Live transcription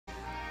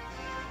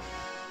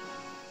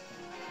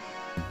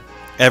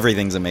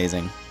Everything's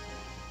amazing.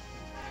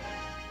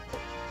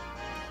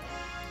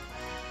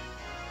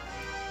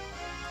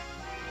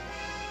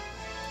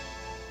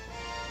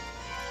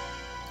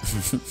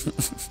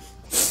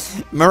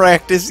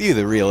 Maractus, you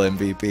the real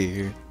MVP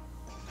here.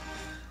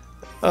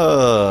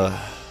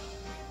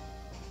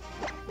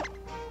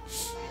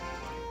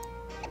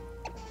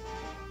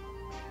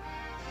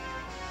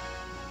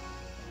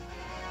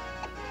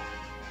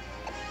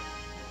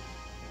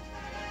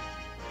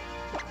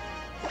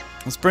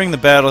 Let's bring the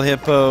Battle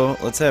Hippo.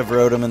 Let's have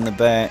Rotom in the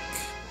back.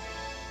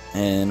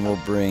 And we'll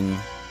bring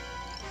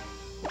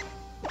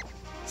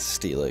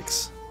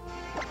Steelix.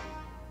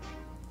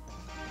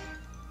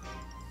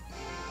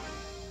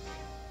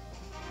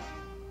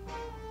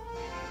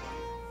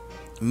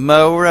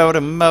 Mo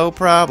Rotom, mo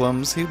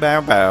problems. Who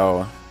bow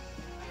bow?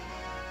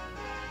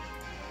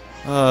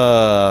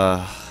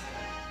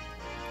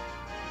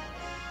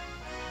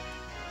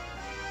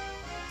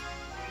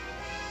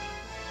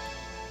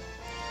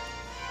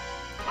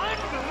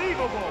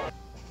 Unbelievable!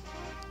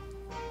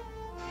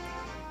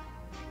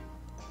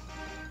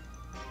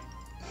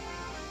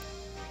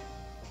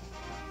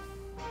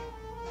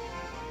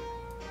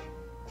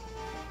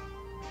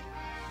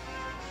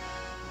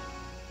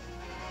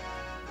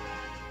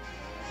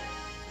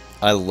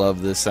 I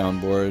love this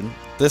soundboard.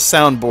 This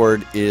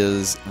soundboard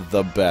is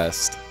the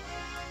best.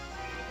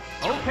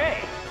 Okay.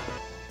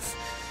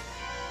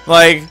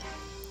 Like,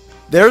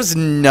 there's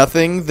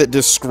nothing that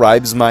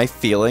describes my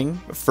feeling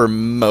for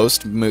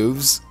most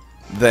moves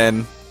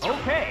than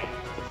Okay.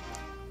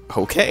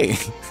 okay.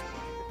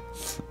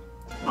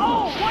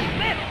 Oh, what's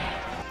this?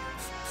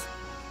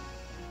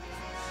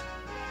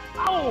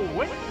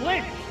 Oh, it's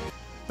Lynch.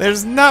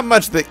 There's not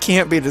much that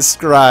can't be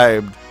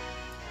described.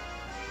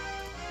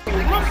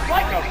 Looks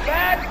like a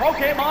bad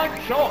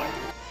Pokemon choice.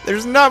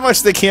 There's not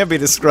much that can't be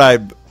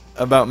described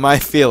about my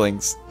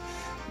feelings.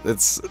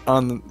 That's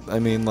on, I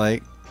mean,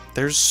 like,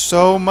 there's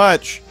so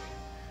much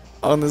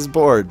on this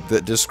board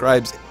that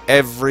describes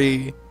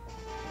everything.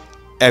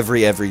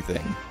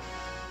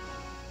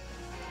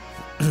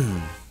 It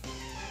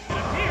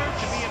appears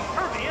to be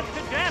impervious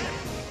to damage.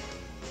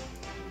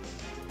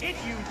 It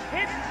used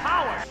hidden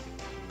power.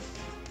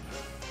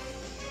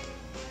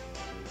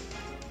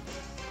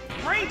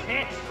 Great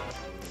hit.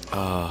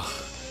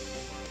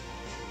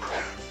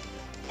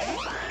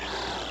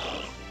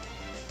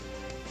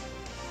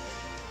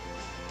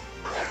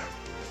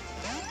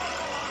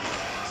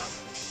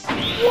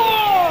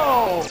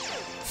 Whoa!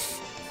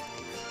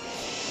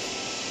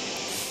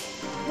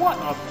 What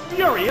a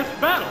furious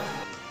battle!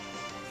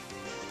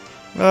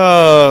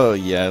 Oh,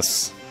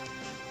 yes.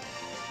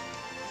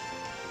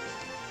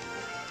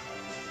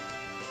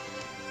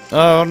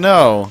 Oh,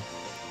 no.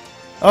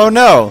 Oh,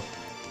 no.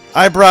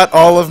 I brought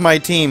all of my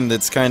team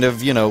that's kind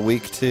of, you know,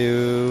 weak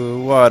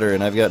to water,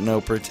 and I've got no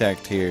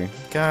protect here.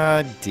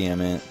 God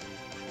damn it.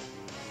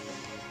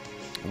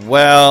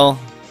 Well,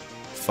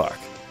 fuck.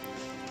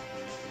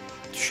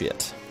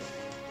 Shit.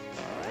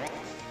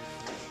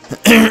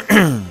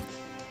 I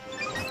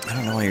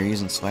don't know why you're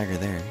using Swagger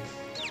there.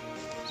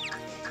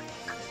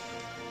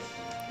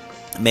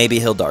 Maybe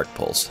he'll Dark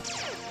Pulse.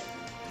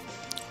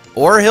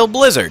 Or he'll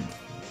Blizzard.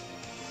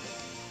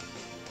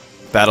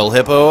 Battle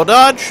Hippo will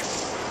dodge.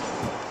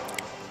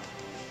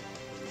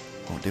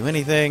 Won't do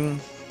anything.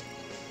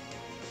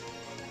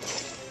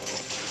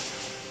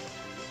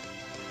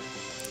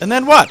 And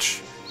then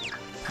watch.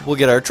 We'll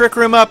get our Trick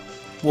Room up.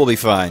 We'll be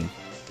fine.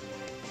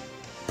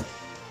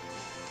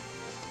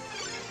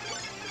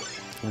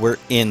 We're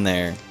in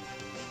there.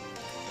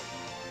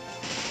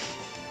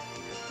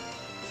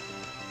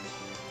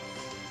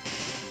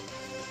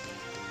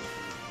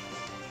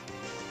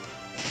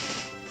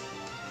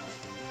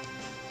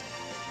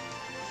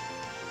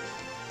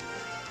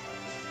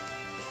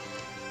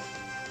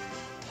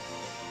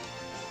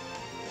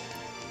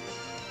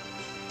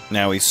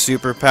 Now we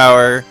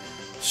superpower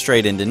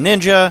straight into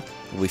Ninja.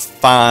 We'll be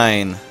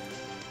fine.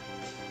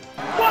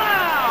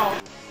 Wow!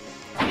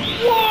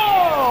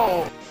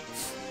 Whoa!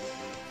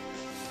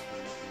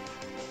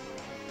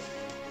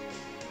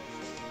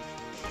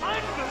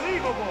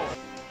 Unbelievable!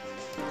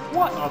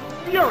 What a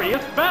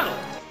furious battle!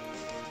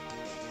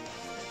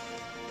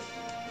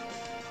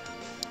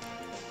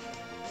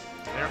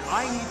 They're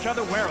eyeing each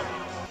other warily.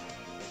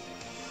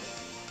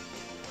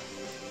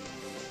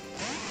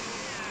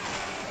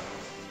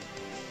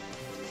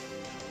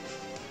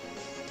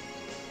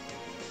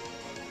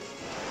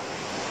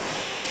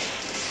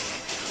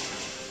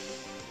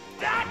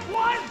 That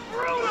was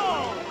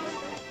brutal!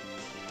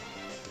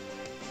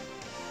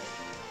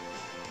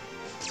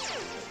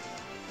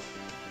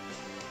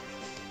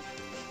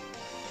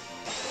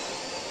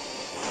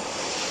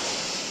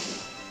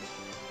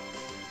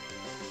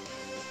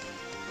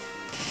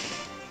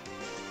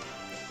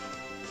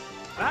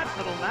 That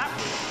little nap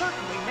will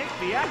certainly make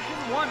the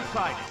action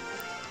one-sided.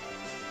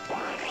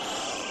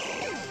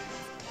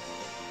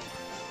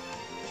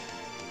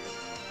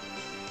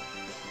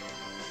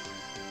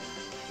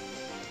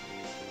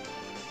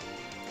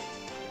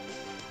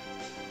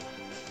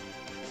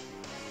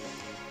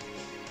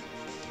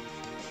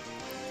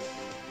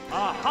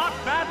 A hot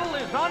battle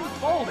is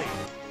unfolding.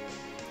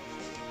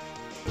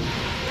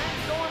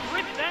 Sandstorm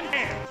wrist and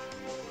hair.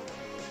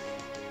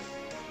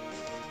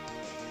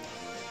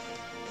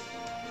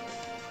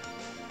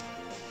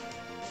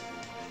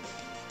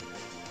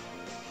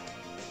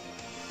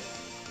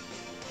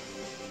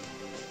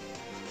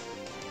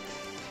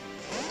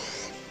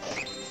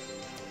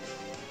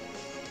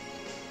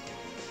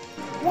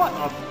 What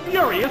a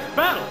furious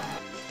battle!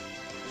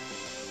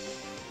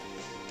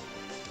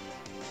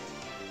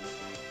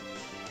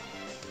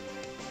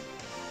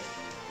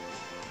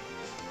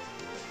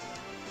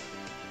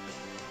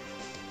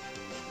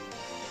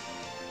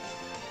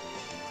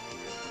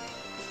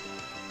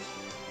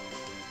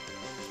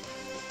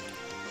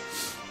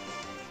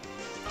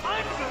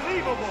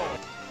 Unbelievable!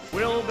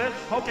 Will this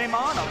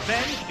Pokemon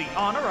avenge the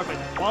honor of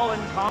its fallen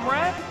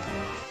comrade?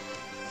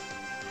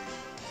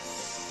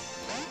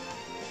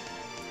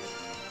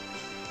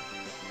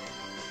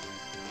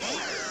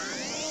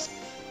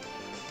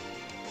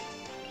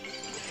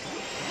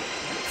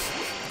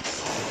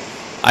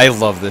 I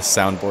love this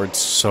soundboard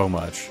so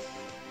much.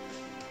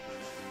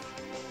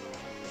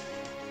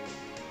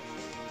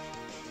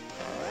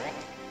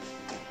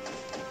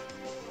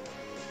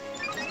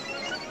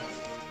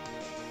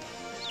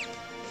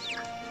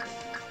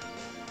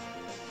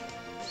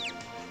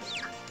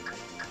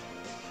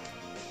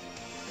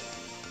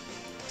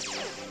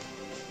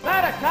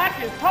 That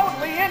attack is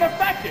totally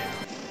ineffective!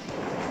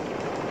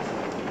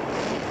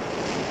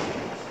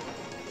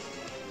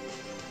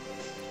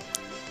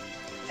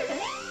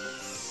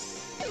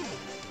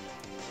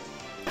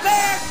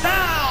 They're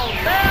down!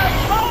 They're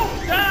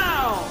both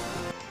down!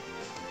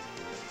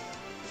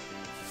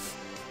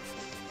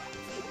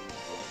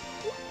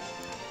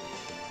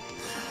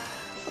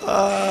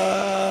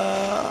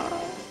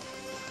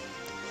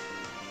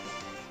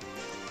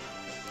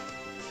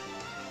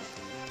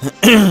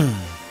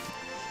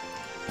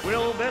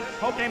 Will this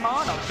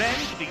Pokemon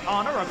avenge the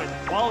honor of its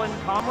fallen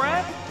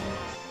comrade?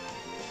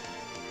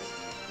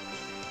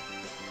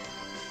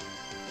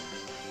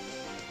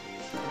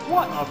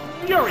 What a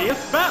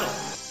furious battle!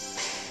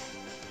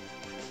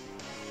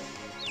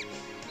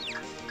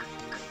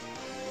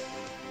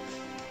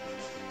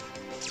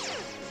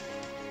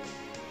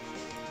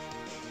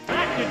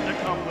 That didn't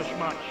accomplish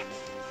much.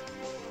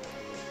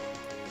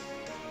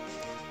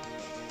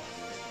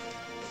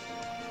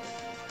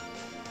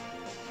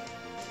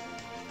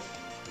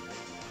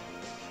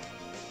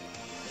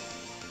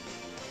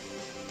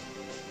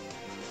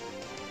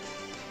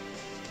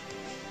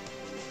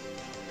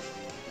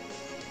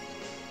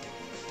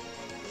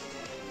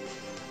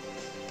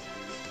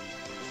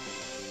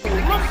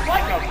 Looks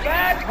like a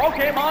bad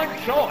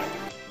Pokemon choice.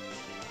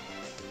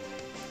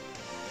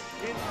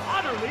 It's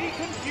utterly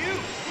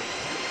confused.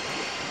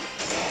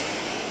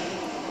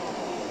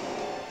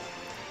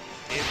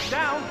 It's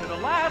down to the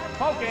last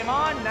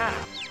Pokemon now.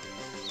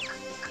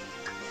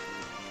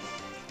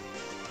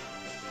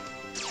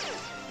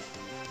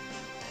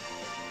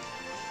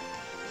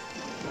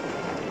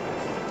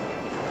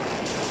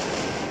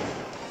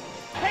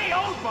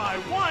 KO'd by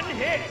one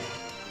hit.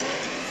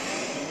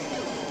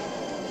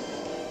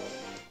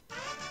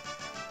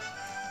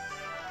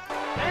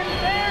 And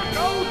there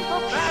goes the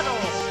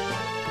battle!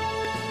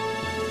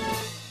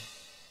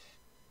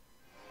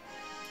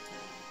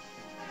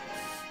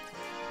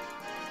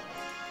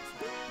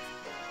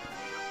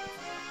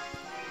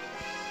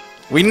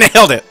 We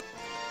nailed it!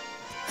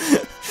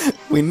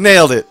 We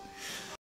nailed it!